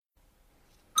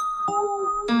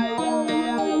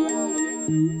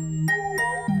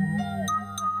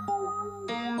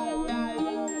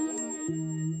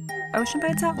Ocean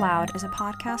Bites Out Loud is a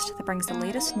podcast that brings the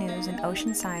latest news in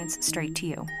ocean science straight to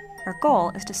you. Our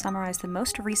goal is to summarize the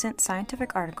most recent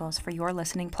scientific articles for your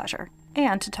listening pleasure,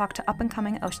 and to talk to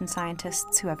up-and-coming ocean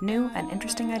scientists who have new and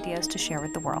interesting ideas to share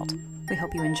with the world. We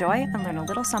hope you enjoy and learn a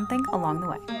little something along the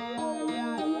way.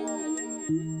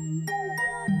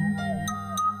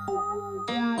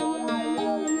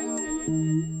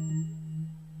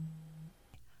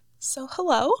 So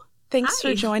hello, thanks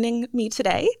for joining me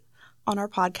today on our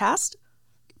podcast.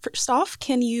 First off,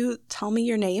 can you tell me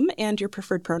your name and your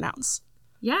preferred pronouns?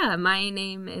 Yeah, my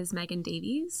name is Megan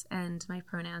Davies, and my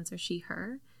pronouns are she,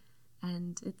 her,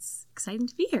 and it's exciting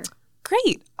to be here.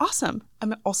 Great, awesome.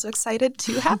 I'm also excited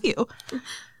to have you.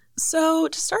 So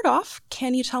to start off,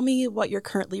 can you tell me what you're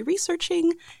currently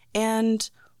researching and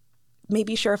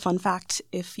maybe share a fun fact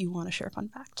if you want to share a fun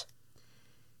fact?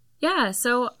 Yeah,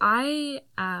 so I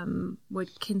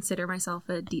would consider myself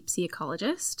a deep sea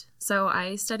ecologist. So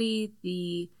I study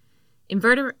the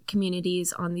invertebrate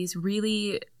communities on these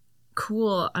really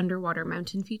cool underwater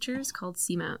mountain features called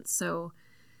seamounts. So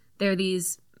they're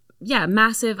these,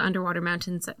 massive underwater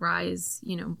mountains that rise,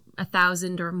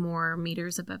 1,000 or more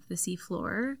meters above the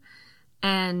seafloor.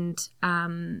 And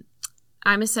I'm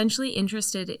essentially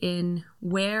interested in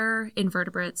where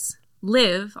invertebrates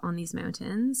live on these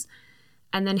mountains,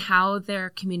 and then how their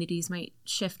communities might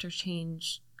shift or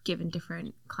change given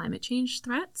different climate change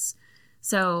threats.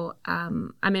 So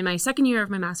I'm in my second year of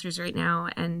my master's right now,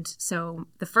 and so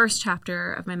the first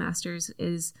chapter of my master's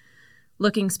is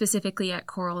looking specifically at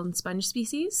coral and sponge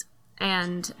species.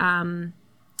 And on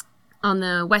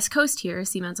the west coast here,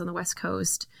 seamounts on the west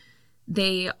coast,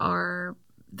 the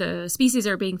species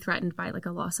are being threatened by like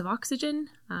a loss of oxygen.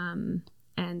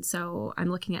 And so I'm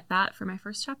looking at that for my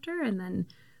first chapter, and then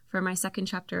for my second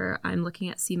chapter, I'm looking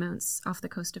at seamounts off the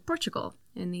coast of Portugal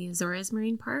in the Azores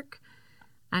Marine Park.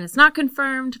 And it's not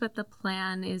confirmed, but the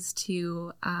plan is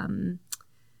to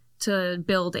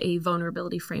build a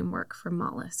vulnerability framework for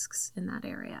mollusks in that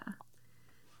area.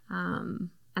 And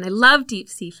I love deep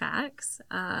sea facts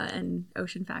and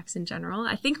ocean facts in general.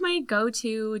 I think my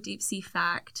go-to deep sea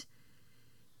fact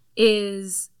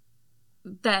is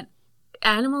that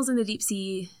animals in the deep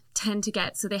sea tend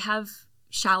to so they have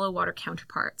shallow water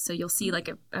counterparts. So you'll see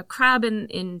like a crab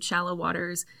in shallow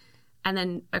waters, and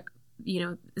then a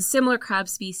similar crab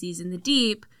species in the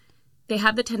deep. They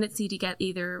have the tendency to get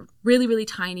either really, really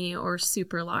tiny or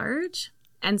super large.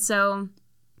 And so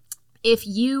if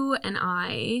you and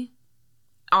I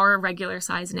are a regular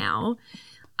size now,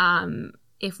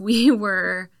 if we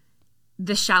were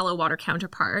the shallow water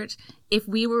counterpart, if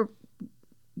we were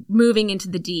moving into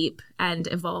the deep and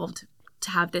evolved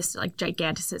to have this like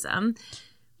giganticism,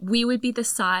 we would be the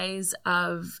size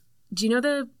of, do you know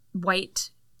the white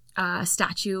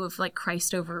statue of like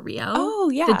Christ over Rio?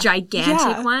 Oh, yeah. The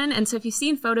gigantic one. And so if you've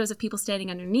seen photos of people standing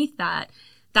underneath that,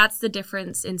 that's the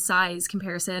difference in size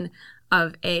comparison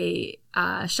of a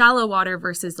shallow water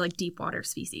versus like deep water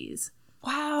species.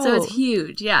 Wow. So it's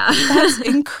huge. Yeah. That's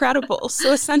incredible.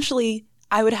 So essentially,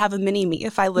 I would have a mini me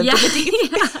if I lived in the deep.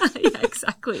 Yeah,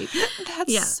 exactly.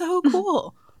 That's so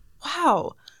cool.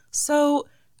 Wow. So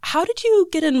how did you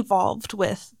get involved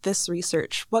with this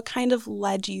research? What kind of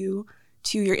led you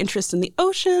to your interest in the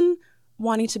ocean,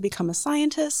 wanting to become a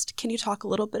scientist? Can you talk a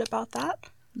little bit about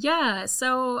that? Yeah.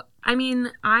 So, I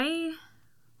mean, I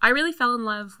really fell in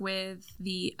love with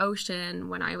the ocean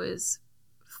when I was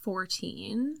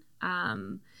 14.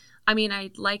 I mean,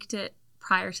 I liked it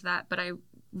prior to that, but I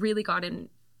really got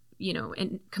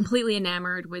completely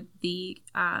enamored with the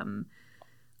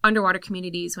underwater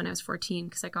communities when I was 14,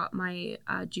 because I got my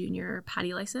junior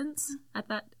PADI license at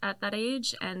that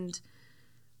age, and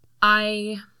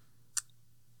I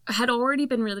had already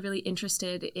been really, really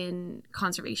interested in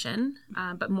conservation,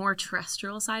 but more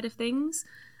terrestrial side of things.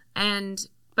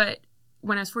 But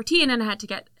when I was 14 and I had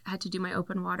to do my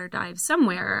open water dive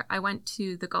somewhere, I went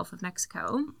to the Gulf of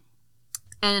Mexico,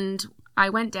 and I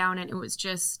went down, and it was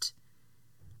just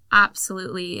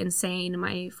absolutely insane.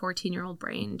 My 14-year-old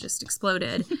brain just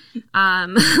exploded.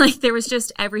 Like there was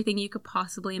just everything you could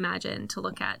possibly imagine to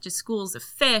look at, just schools of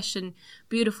fish and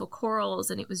beautiful corals,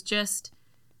 and it was just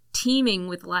teeming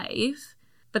with life.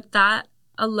 But that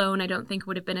alone, I don't think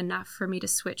would have been enough for me to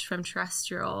switch from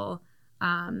terrestrial,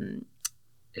 my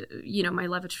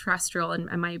love of terrestrial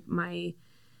and my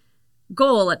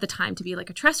goal at the time to be like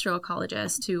a terrestrial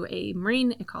ecologist to a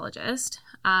marine ecologist.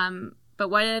 But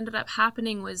what ended up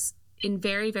happening was in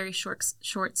very, very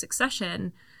short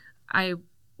succession, I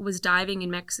was diving in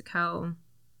Mexico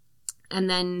and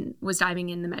then was diving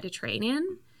in the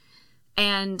Mediterranean.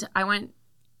 And I went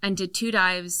and did 2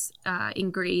 dives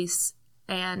in Greece,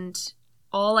 and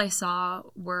all I saw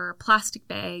were plastic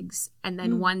bags and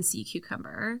then one sea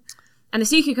cucumber. And the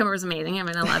sea cucumber was amazing. I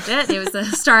mean, I loved it. It was the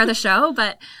star of the show,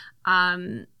 but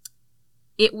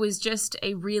it was just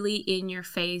a really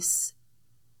in-your-face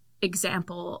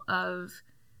example of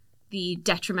the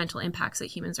detrimental impacts that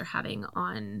humans are having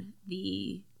on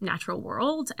the natural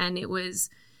world. And it was,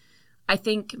 I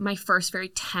think, my first very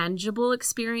tangible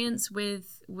experience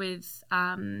with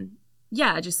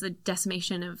just the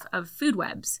decimation of food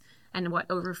webs and what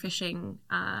overfishing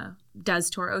does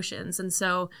to our oceans. And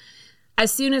so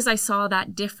as soon as I saw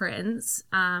that difference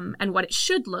and what it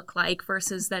should look like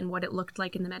versus then what it looked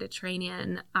like in the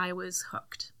Mediterranean, I was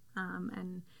hooked.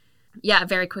 And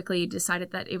very quickly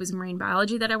decided that it was marine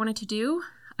biology that I wanted to do.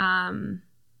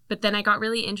 But then I got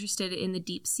really interested in the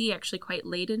deep sea actually quite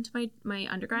late into my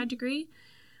undergrad degree.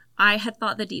 I had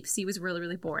thought the deep sea was really,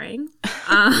 really boring.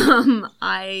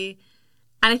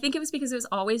 I think it was because it was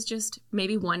always just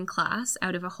maybe one class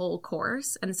out of a whole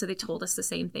course. And so they told us the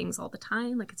same things all the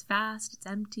time. Like, it's vast, it's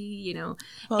empty,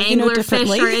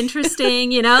 anglerfish are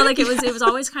interesting, like it was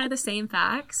always kind of the same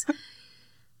facts.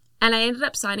 And I ended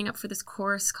up signing up for this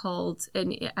course at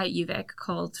UVic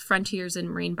called Frontiers in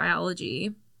Marine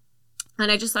Biology.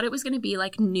 And I just thought it was going to be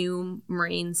like new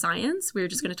marine science. We were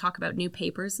just going to talk about new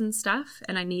papers and stuff.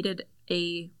 And I needed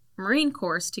a marine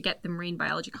course to get the marine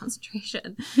biology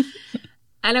concentration.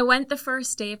 And I went the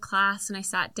first day of class and I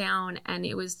sat down, and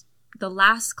it was the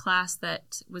last class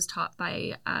that was taught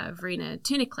by Verena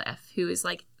Tunicliffe, who is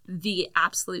like the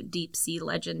absolute deep sea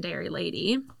legendary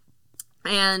lady.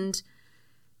 And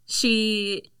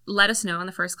she let us know in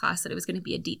the first class that it was going to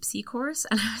be a deep sea course.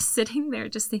 And I was sitting there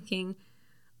just thinking,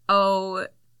 oh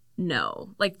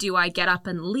no, like, do I get up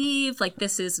and leave? Like,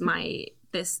 this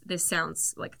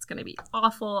sounds like it's going to be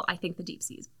awful. I think the deep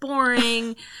sea is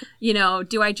boring.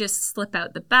 Do I just slip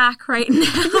out the back right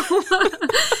now?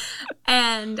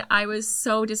 And I was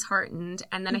so disheartened.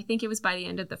 And then I think it was by the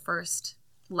end of the first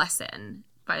lesson,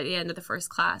 by the end of the first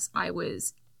class, I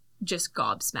was just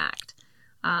gobsmacked.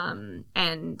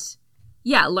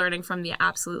 Learning from the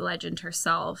absolute legend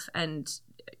herself, and,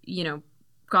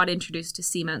 got introduced to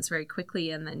seamounts very quickly,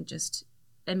 and then just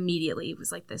immediately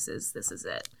was like, this is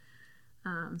it.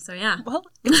 Well,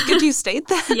 it's good you stayed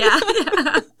there. Yeah.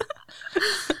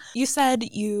 You said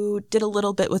you did a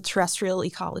little bit with terrestrial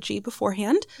ecology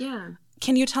beforehand. Yeah.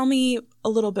 Can you tell me a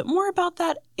little bit more about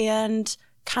that and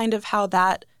kind of how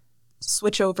that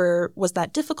switch over, was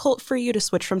that difficult for you to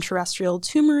switch from terrestrial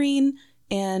to marine?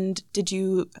 And did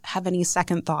you have any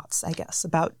second thoughts, I guess,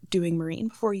 about doing marine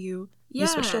before you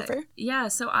switched over? Yeah.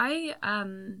 So I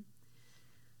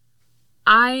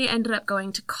ended up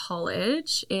going to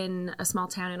college in a small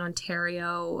town in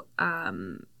Ontario,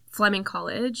 Fleming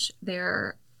College,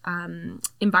 their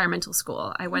environmental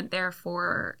school. I went there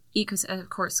for a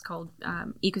course called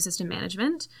Ecosystem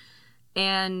Management,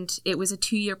 and it was a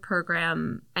 2-year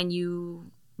program, and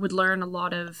you would learn a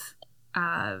lot of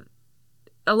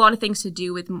things to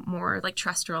do with more like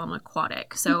terrestrial and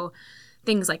aquatic. So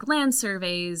things like land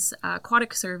surveys,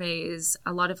 aquatic surveys,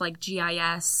 a lot of like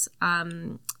GIS.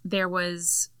 There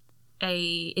was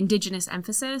a Indigenous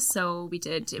emphasis, so we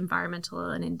did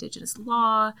environmental and Indigenous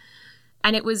law,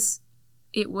 and it was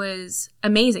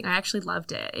amazing. I actually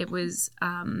loved it. It was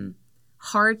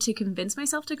hard to convince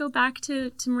myself to go back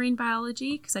to marine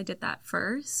biology because I did that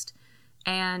first,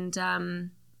 and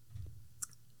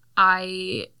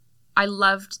I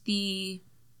loved the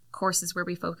courses where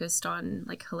we focused on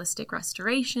like holistic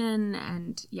restoration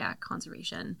and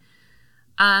conservation.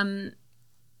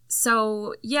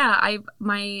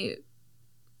 My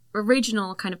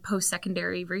original kind of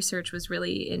post-secondary research was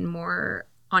really in more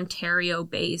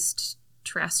Ontario-based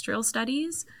terrestrial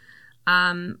studies.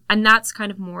 And that's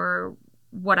kind of more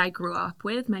what I grew up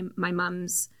with. My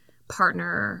mom's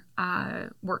partner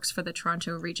works for the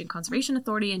Toronto Region Conservation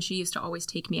Authority, and she used to always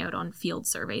take me out on field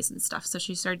surveys and stuff. So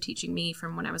she started teaching me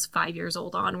from when I was 5 years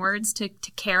old onwards to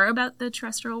care about the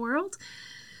terrestrial world.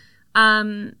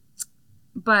 But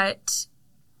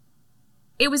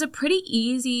it was a pretty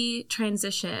easy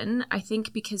transition, I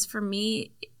think, because for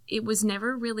me, it was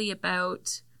never really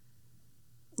about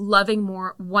loving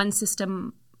one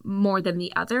system more than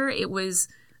the other. It was,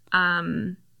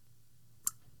 I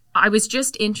was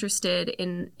just interested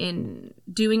in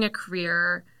doing a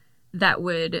career that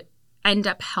would end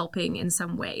up helping in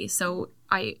some way. So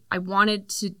I wanted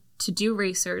to do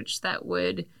research that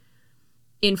would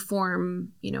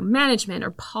inform, management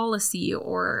or policy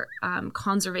or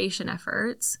conservation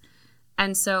efforts.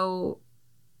 And so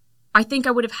I think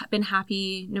I would have been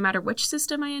happy no matter which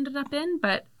system I ended up in,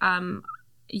 but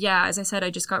as I said, I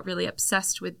just got really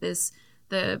obsessed with this,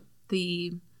 I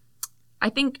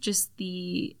think just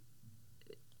the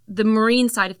marine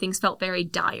side of things felt very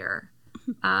dire.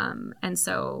 And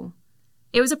so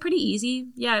it was a pretty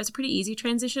easy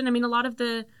transition. I mean, a lot of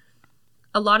the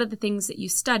things that you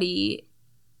study,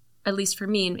 at least for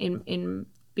me in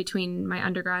between my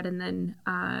undergrad and then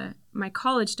my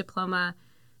college diploma,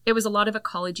 it was a lot of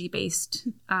ecology-based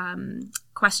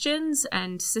questions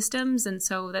and systems, and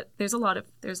so that there's a lot of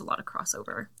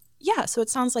crossover. Yeah, so it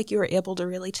sounds like you were able to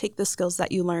really take the skills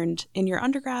that you learned in your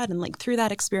undergrad and like through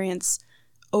that experience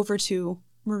over to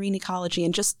marine ecology,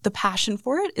 and just the passion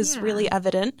for it is really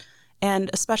evident, and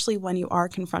especially when you are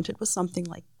confronted with something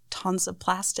like tons of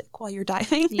plastic while you're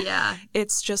diving. Yeah.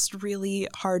 It's just really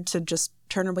hard to just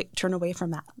turn away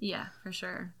from that. Yeah, for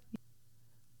sure.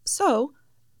 So,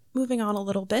 moving on a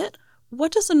little bit,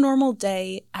 what does a normal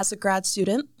day as a grad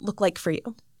student look like for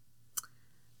you?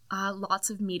 Lots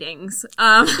of meetings.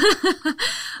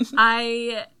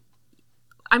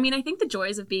 I mean, I think the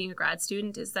joys of being a grad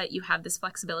student is that you have this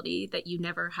flexibility that you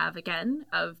never have again,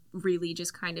 of really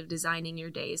just kind of designing your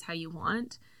days how you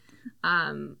want,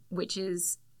 which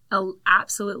is an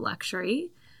absolute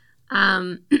luxury.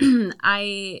 My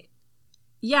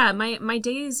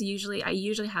days I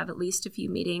usually have at least a few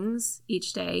meetings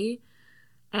each day.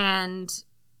 And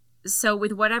so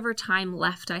with whatever time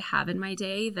left I have in my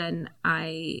day, then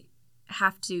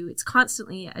it's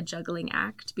constantly a juggling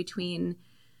act between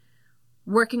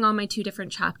working on my 2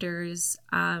 different chapters,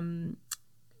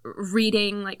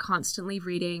 constantly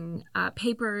reading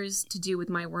papers to do with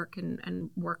my work and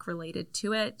work related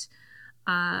to it,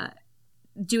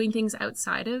 doing things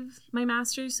outside of my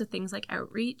master's, so things like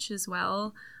outreach as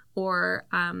well, or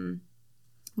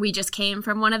we just came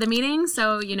from one of the meetings,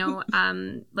 so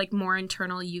like more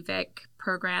internal UVic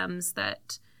programs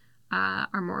that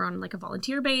are more on like a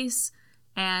volunteer base,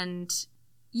 and so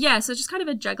it's just kind of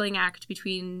a juggling act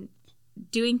between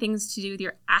doing things to do with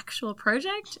your actual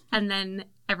project and then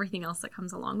everything else that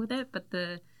comes along with it. But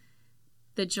the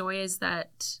joy is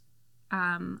that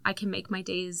I can make my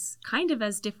days kind of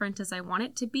as different as I want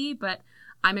it to be, but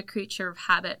I'm a creature of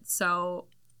habit. So,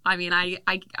 I mean, I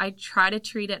try to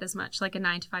treat it as much like a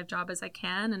 9-to-5 job as I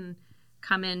can, and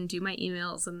come in, do my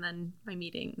emails and then my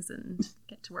meetings and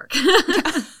get to work.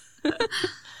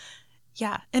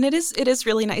 Yeah. And it is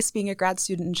really nice being a grad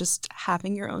student and just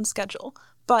having your own schedule.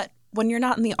 But when you're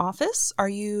not in the office, are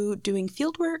you doing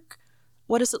field work?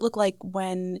 What does it look like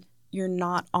when you're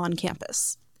not on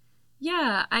campus?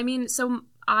 Yeah, I mean, so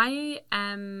I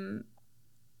am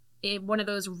one of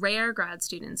those rare grad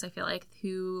students, I feel like,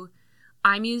 who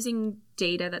I'm using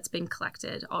data that's been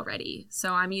collected already.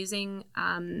 So I'm using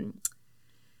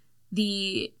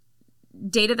the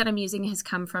data that I'm using has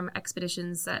come from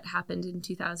expeditions that happened in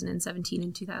 2017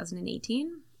 and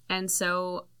 2018. And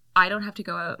so I don't have to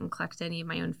go out and collect any of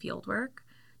my own field work.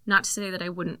 Not to say that I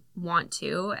wouldn't want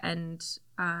to. And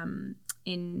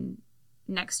in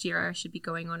next year, I should be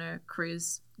going on a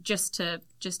cruise just to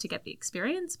get the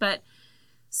experience. But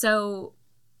so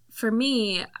for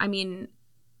me, I mean,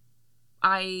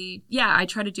 I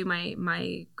try to do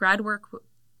my grad work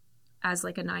as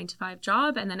like a 9-to-5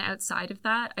 job. And then outside of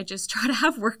that, I just try to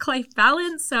have work-life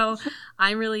balance. So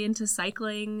I'm really into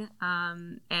cycling.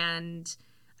 And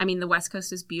I mean, the West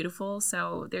Coast is beautiful.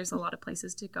 So there's a lot of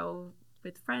places to go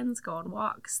with friends, go on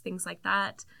walks, things like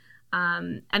that.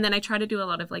 And then I try to do a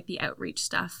lot of like the outreach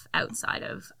stuff outside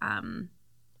of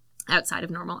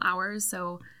normal hours.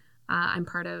 So I'm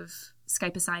part of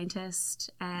Skype a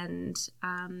Scientist and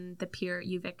the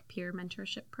UVic peer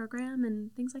mentorship program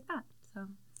and things like that. So.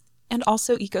 And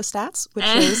also EcoStats, which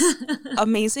is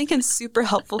amazing and super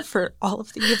helpful for all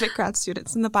of the UVic grad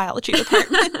students in the biology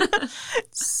department.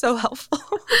 So helpful.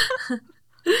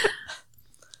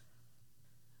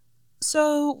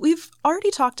 So we've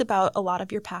already talked about a lot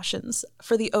of your passions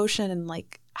for the ocean and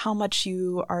like how much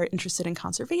you are interested in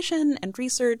conservation and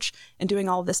research and doing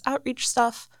all of this outreach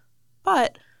stuff.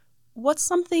 But what's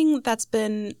something that's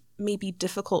been maybe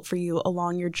difficult for you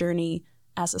along your journey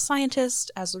as a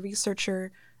scientist, as a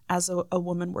researcher, as a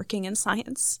woman working in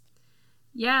science?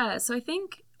 Yeah, so I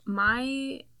think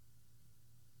my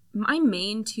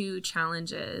main 2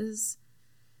 challenges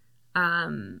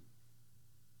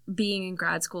being in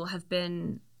grad school have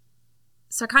been,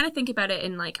 so I kind of think about it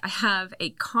in like, I have a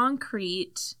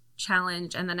concrete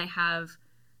challenge and then I have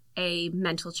a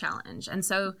mental challenge. And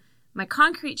so my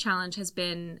concrete challenge has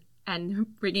been,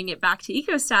 and bringing it back to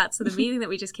EcoStats, so the meeting that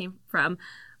we just came from,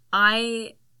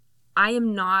 I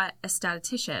am not a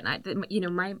statistician.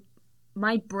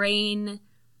 My brain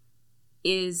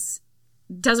is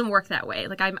doesn't work that way.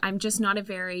 Like I'm just not a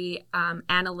very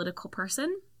analytical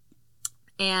person.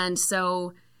 And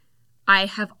so I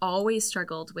have always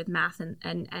struggled with math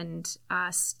and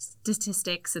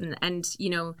statistics and, you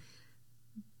know,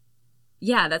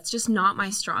 yeah, that's just not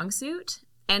my strong suit.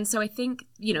 And so I think,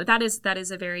 you know, that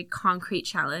is a very concrete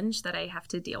challenge that I have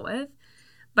to deal with.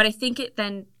 But I think it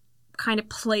then kind of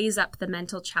plays up the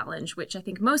mental challenge, which I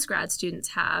think most grad students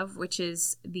have, which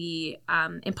is the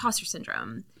imposter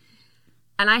syndrome.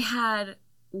 And I had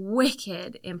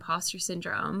wicked imposter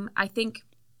syndrome. I think,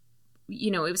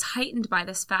 you know, it was heightened by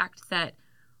this fact that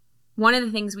one of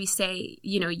the things we say,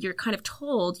 you know, you're kind of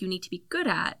told you need to be good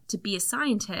at to be a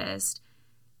scientist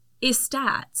is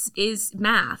stats, is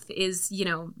math, is, you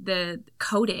know, the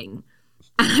coding.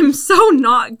 And I'm so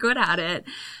not good at it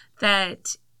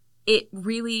that it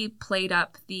really played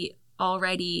up the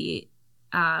already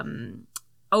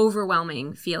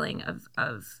overwhelming feeling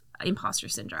of imposter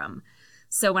syndrome.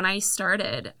 So when I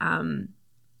started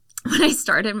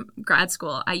grad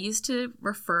school, I used to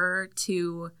refer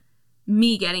to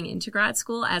me getting into grad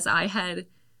school as I had,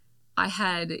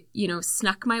 you know,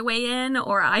 snuck my way in,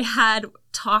 or I had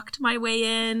talked my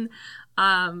way in,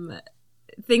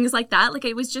 things like that. Like,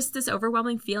 it was just this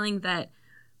overwhelming feeling that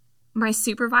my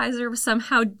supervisor was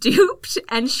somehow duped,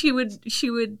 and she would,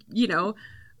 you know,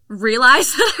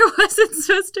 realize that I wasn't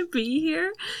supposed to be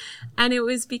here. And it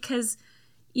was because,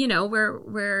 you know,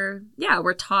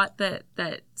 we're taught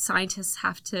that scientists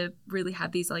have to really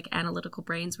have these like analytical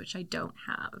brains, which I don't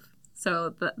have.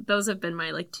 So those have been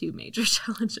my like two major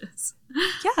challenges.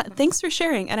 Yeah, thanks for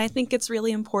sharing. And I think it's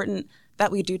really important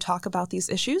that we do talk about these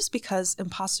issues because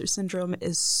imposter syndrome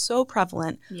is so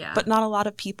prevalent, but not a lot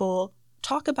of people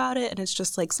talk about it. And it's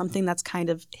just like something that's kind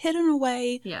of hidden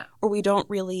away, or we don't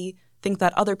really think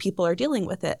that other people are dealing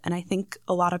with it. And I think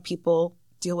a lot of people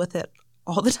deal with it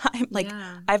all the time. Like,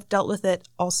 I've dealt with it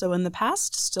also in the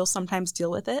past, still sometimes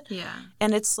deal with it.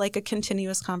 And it's like a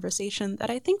continuous conversation that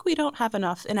I think we don't have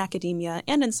enough in academia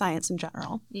and in science in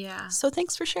general. So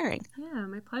thanks for sharing. Yeah,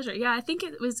 my pleasure. Yeah, I think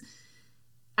it was,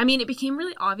 I mean, it became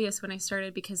really obvious when I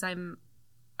started because that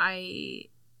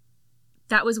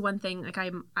was one thing, like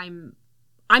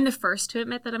I'm the first to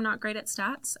admit that I'm not great at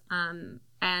stats.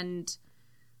 And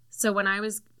so when I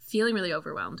was feeling really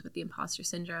overwhelmed with the imposter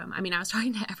syndrome, I mean, I was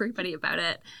talking to everybody about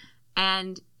it,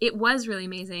 and it was really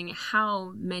amazing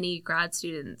how many grad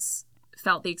students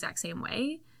felt the exact same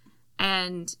way.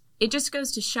 And it just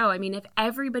goes to show, I mean, if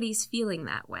everybody's feeling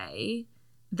that way,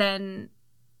 then,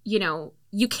 you know,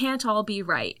 you can't all be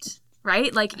right?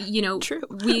 Like, you know, True.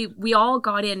 we all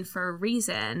got in for a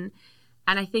reason.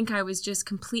 And I think I was just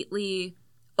completely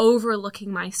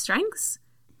overlooking my strengths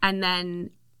and then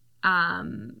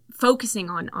focusing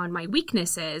on my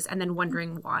weaknesses, and then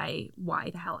wondering why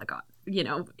the hell I got, you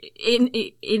know,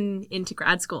 into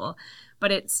grad school.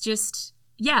 But it's just,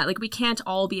 yeah, like we can't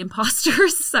all be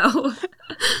imposters. So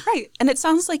right. And it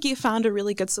sounds like you found a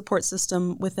really good support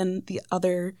system within the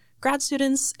other grad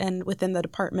students and within the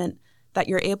department that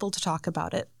you're able to talk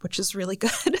about it, which is really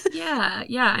good. Yeah.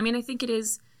 I mean, I think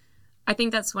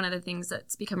that's one of the things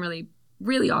that's become really,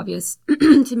 really obvious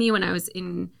to me when I was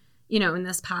in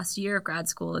this past year of grad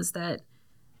school, is that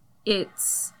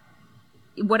it's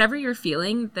whatever you're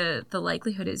feeling, the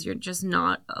likelihood is you're just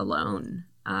not alone.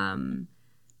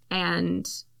 And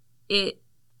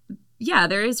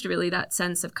there is really that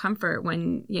sense of comfort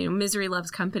when, you know, misery loves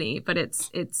company, but it's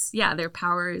their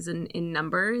power is in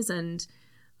numbers. And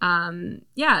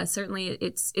certainly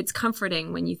it's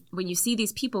comforting when you see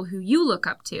these people who you look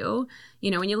up to,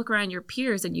 you know, when you look around your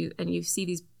peers and you see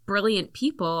these brilliant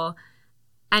people.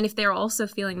 And if they're also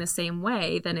feeling the same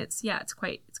way, then it's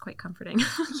quite comforting.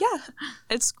 Yeah,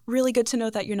 it's really good to know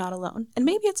that you're not alone. And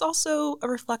maybe it's also a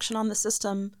reflection on the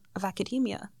system of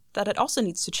academia, that it also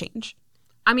needs to change.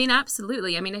 I mean,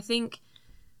 absolutely. I mean, I think,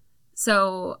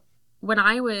 so when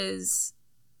I was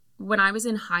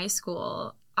in high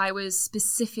school, I was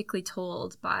specifically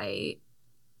told by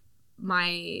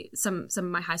some of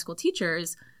my high school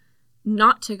teachers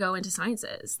not to go into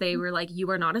sciences. They were like, you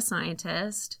are not a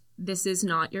scientist. This is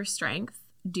not your strength.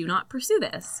 Do not pursue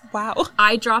this. Wow.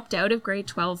 I dropped out of grade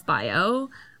 12 bio.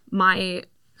 My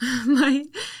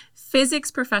physics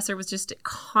professor was just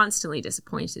constantly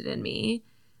disappointed in me.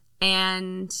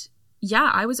 And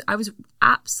yeah, I was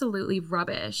absolutely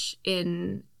rubbish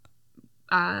in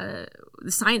the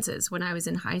sciences when I was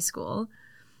in high school.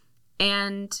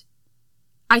 And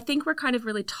I think we're kind of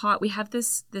really taught, we have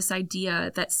this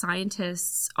idea that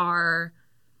scientists are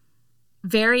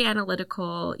very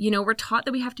analytical. You know, we're taught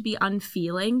that we have to be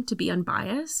unfeeling to be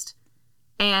unbiased,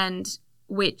 and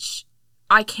which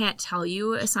I can't tell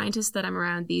you a scientist that I'm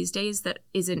around these days that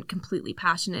isn't completely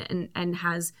passionate and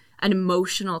has an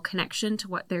emotional connection to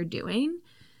what they're doing.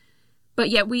 But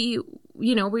yet we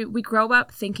grow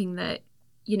up thinking that,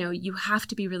 you have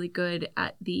to be really good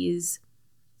at these.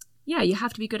 Yeah, you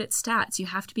have to be good at stats. You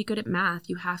have to be good at math.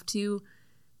 You have to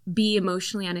be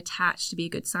emotionally unattached to be a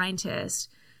good scientist.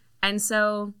 And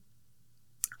so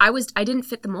I didn't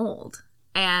fit the mold.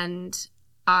 And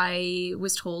I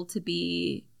was told to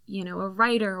be, a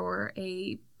writer or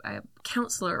a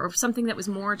counselor or something that was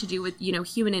more to do with,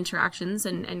 human interactions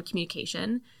and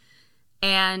communication.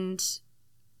 And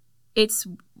it's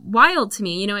wild to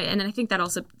me, and I think that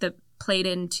also that played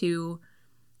into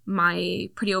my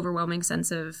pretty overwhelming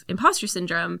sense of imposter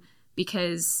syndrome,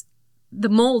 because the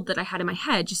mold that I had in my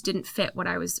head just didn't fit what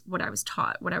I was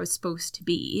taught, what I was supposed to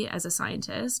be as a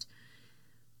scientist.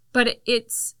 But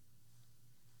it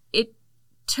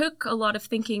took a lot of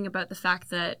thinking about the fact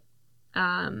that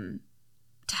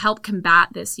to help combat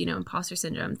this, imposter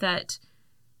syndrome, that,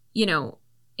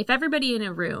 if everybody in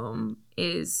a room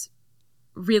is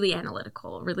really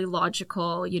analytical, really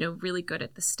logical, really good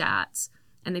at the stats,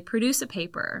 and they produce a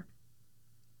paper,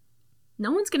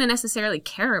 no one's going to necessarily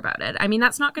care about it. I mean,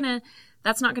 that's not going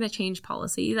to change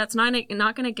policy. That's not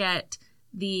going to get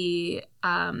the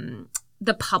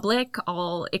public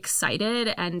all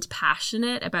excited and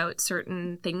passionate about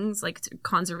certain things like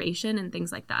conservation and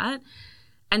things like that.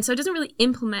 And so it doesn't really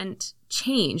implement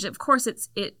change. Of course,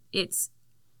 it's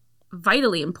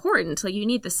vitally important. Like, you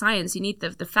need the science, you need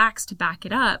the facts to back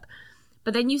it up,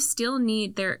 but then you still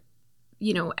need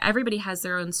everybody has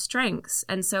their own strengths.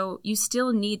 And so you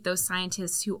still need those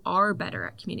scientists who are better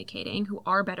at communicating, who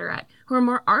are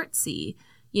more artsy,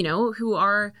 who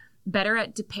are better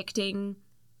at depicting,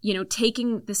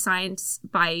 taking the science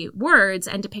by words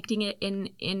and depicting it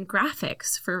in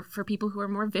graphics for people who are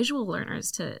more visual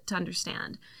learners to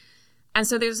understand. And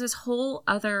so there's this whole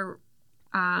other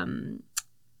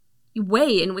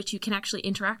way in which you can actually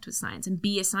interact with science and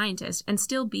be a scientist and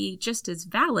still be just as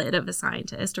valid of a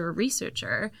scientist or a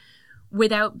researcher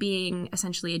without being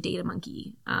essentially a data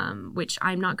monkey, which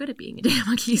I'm not good at being a data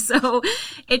monkey. So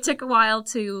it took a while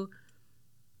to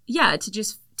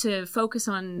focus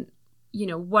on,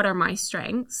 what are my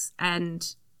strengths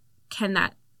and can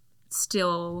that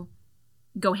still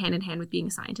go hand in hand with being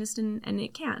a scientist? And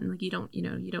it can. Like, you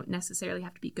don't necessarily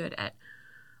have to be good at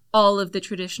all of the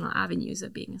traditional avenues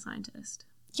of being a scientist.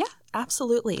 Yeah,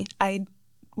 absolutely. I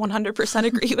 100%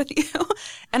 agree with you.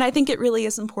 And I think it really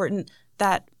is important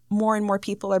that more and more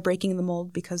people are breaking the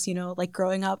mold because, like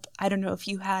growing up, I don't know if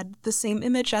you had the same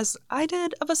image as I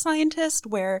did of a scientist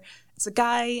where it's a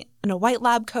guy in a white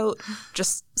lab coat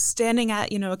just standing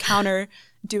at, a counter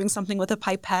doing something with a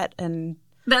pipette and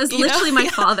that was literally my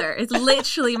father. It's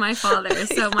literally my father.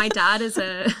 So my dad is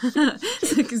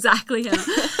it's exactly him.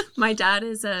 My dad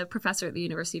is a professor at the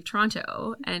University of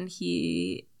Toronto, and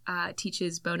he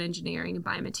teaches bone engineering and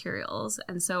biomaterials.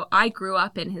 And so I grew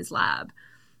up in his lab.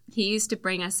 He used to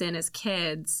bring us in as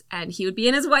kids, and he would be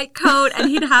in his white coat, and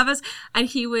he'd have us, and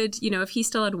he would, if he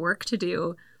still had work to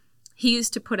do, he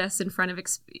used to put us in front of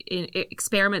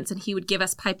experiments, and he would give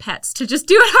us pipettes to just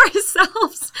do it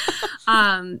ourselves.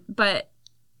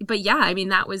 But yeah, I mean,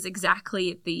 that was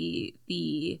exactly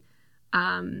the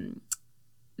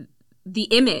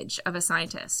image of a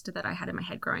scientist that I had in my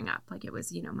head growing up. Like, it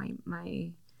was,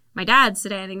 my dad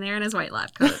standing there in his white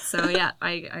lab coat. So yeah,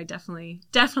 I definitely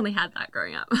had that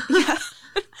growing up. Yeah.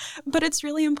 But it's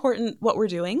really important what we're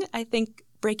doing. I think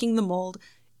breaking the mold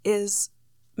is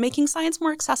making science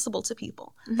more accessible to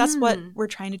people. That's what we're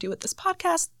trying to do with this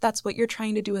podcast. That's what you're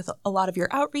trying to do with a lot of your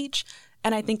outreach.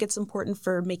 And I think it's important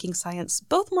for making science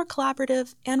both more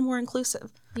collaborative and more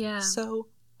inclusive. Yeah. So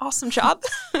awesome job.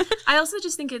 I also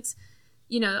just think it's,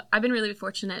 I've been really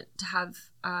fortunate to have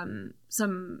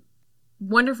some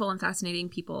wonderful and fascinating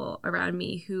people around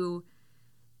me who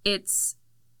it's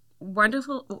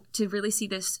wonderful to really see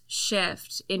this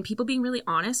shift in people being really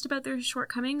honest about their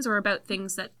shortcomings or about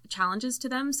things that challenges to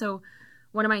them. So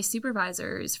one of my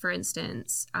supervisors, for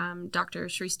instance, Dr.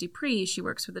 Charisse Dupree, she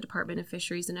works for the Department of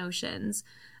Fisheries and Oceans,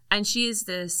 and she is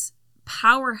this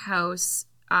powerhouse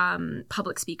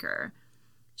public speaker.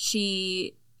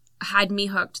 She had me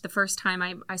hooked the first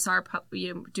time I saw her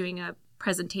doing a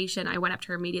presentation. I went up to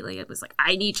her immediately. It was like,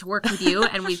 I need to work with you,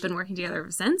 and we've been working together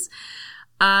ever since.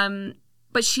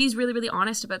 But she's really, really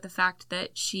honest about the fact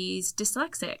that she's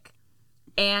dyslexic.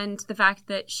 And the fact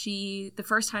that the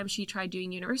first time she tried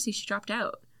doing university, she dropped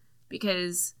out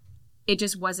because it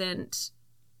just wasn't,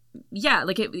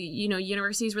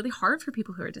 university is really hard for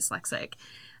people who are dyslexic.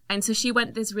 And so she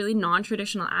went this really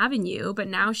non-traditional avenue, but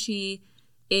now she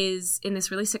is in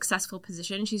this really successful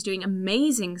position. She's doing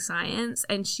amazing science,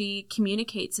 and she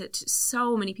communicates it to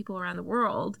so many people around the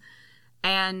world.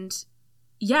 And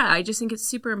yeah, I just think it's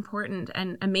super important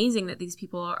and amazing that these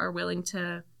people are willing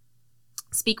to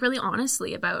speak really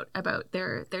honestly about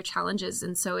their challenges.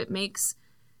 And so it makes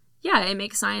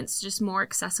science just more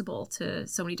accessible to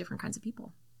so many different kinds of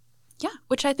people. Yeah,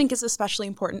 which I think is especially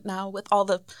important now with all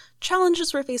the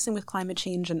challenges we're facing with climate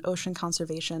change and ocean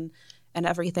conservation and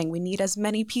everything. We need as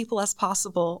many people as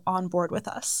possible on board with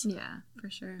us. Yeah, for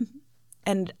sure.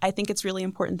 And I think it's really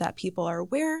important that people are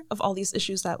aware of all these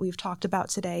issues that we've talked about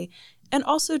today, and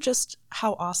also just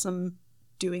how awesome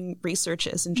doing research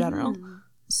is in general.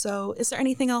 So is there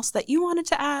anything else that you wanted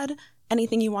to add?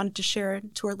 Anything you wanted to share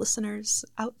to our listeners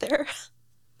out there?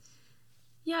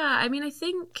 Yeah, I mean, I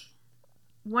think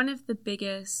one of the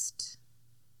biggest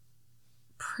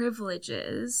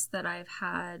privileges that I've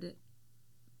had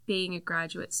being a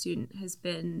graduate student has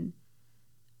been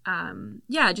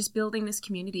just building this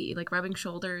community, like rubbing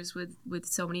shoulders with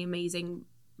so many amazing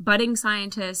budding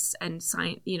scientists and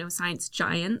science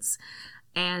giants.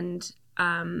 And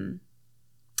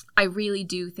I really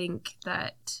do think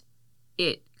that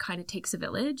it kind of takes a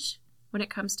village when it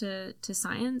comes to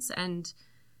science, and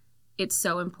it's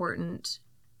so important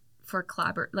for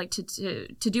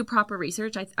to do proper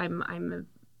research. I'm a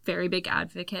very big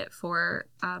advocate for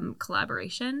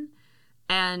collaboration.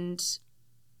 And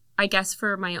I guess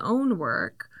for my own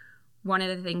work, one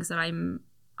of the things that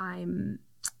I'm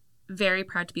very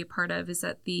proud to be a part of is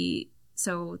that the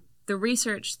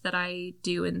research that I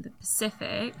do in the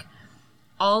Pacific,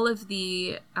 all of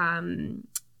the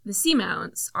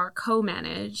seamounts are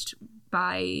co-managed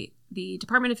by the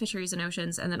Department of Fisheries and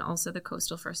Oceans, and then also the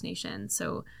Coastal First Nation.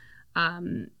 So,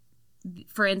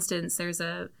 for instance, there is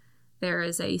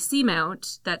a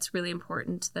seamount that's really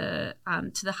important to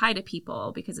the Haida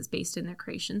people because it's based in their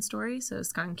creation story, so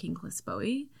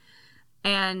Skankinklisbowie.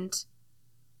 And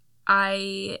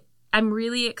I'm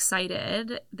really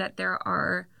excited that there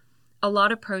are a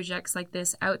lot of projects like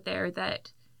this out there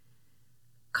that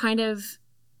kind of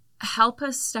help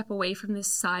us step away from this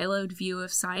siloed view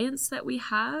of science that we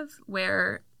have,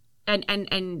 where and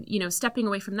stepping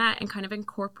away from that and kind of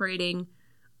incorporating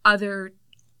other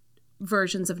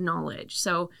versions of knowledge.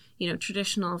 So,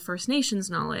 traditional First Nations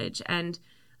knowledge and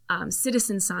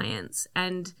citizen science.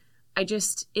 And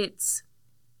it's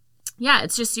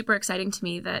just super exciting to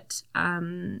me that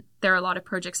there are a lot of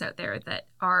projects out there that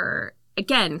are,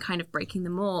 again, kind of breaking the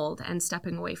mold and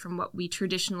stepping away from what we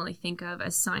traditionally think of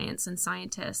as science and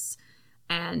scientists,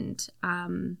 and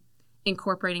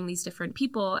incorporating these different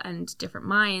people and different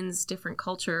minds, different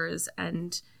cultures.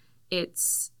 And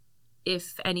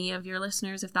if any of your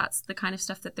listeners, if that's the kind of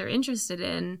stuff that they're interested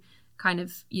in, kind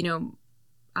of,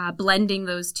 blending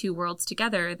those two worlds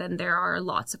together, then there are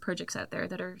lots of projects out there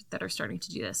that are starting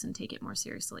to do this and take it more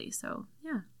seriously. So,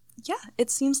 yeah. Yeah, it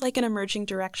seems like an emerging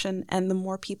direction, and the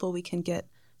more people we can get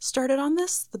started on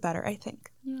this, the better, I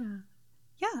think. Yeah.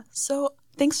 Yeah, so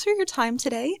thanks for your time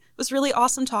today. It was really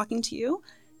awesome talking to you,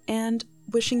 and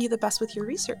wishing you the best with your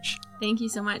research. Thank you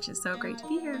so much. It's so great to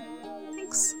be here.